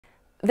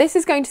This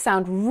is going to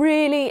sound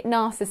really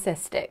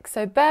narcissistic,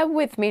 so bear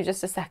with me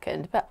just a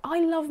second, but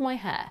I love my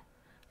hair.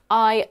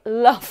 I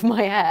love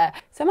my hair.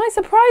 So might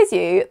surprise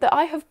you that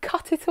I have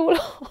cut it all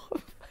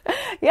off.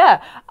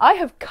 Yeah, I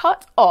have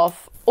cut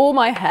off all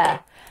my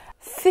hair.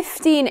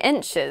 15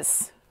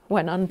 inches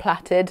when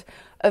unplaited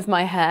of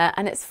my hair,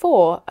 and it's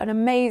for an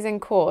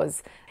amazing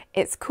cause.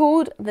 It's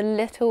called the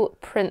Little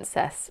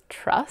Princess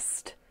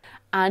Trust,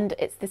 and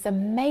it's this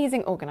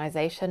amazing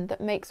organisation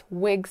that makes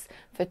wigs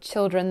for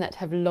children that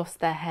have lost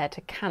their hair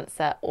to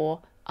cancer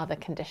or other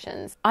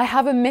conditions. I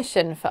have a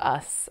mission for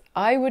us.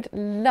 I would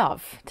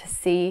love to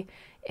see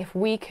if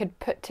we could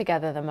put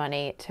together the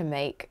money to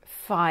make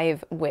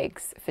 5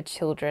 wigs for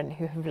children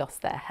who have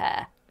lost their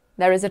hair.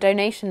 There is a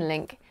donation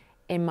link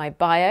in my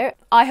bio.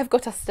 I have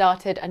got us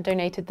started and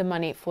donated the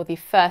money for the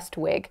first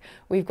wig.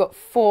 We've got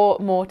 4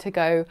 more to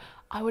go.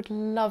 I would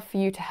love for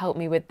you to help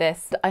me with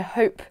this. I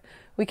hope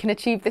we can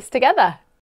achieve this together.